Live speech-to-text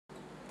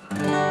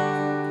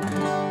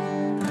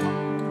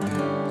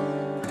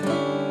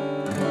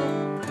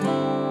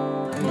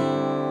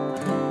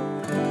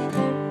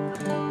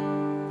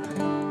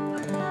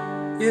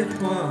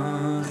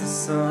was the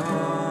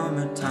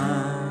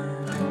summertime.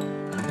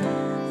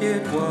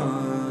 It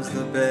was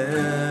the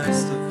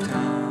best of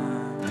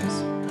times.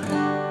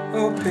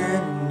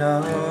 Open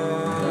up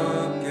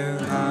your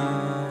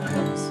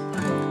eyes.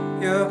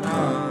 Your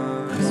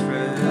heart is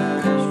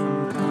fresh from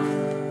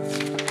mine.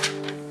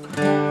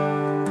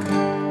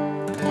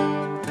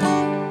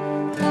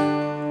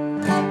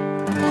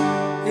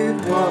 It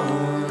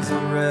was a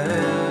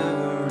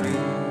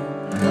reverie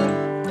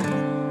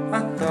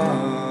I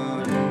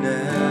thought you'd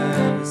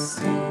never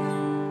see.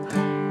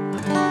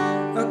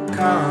 A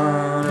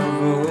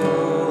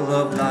carnival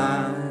of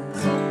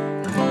lies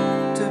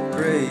to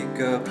break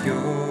up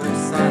your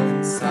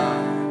silent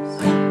sighs.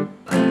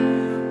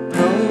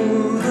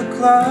 Roll the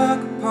clock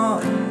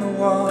upon the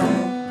wall,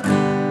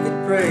 it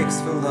breaks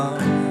for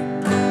love.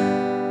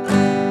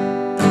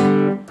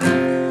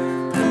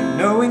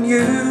 Knowing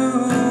you,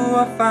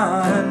 I found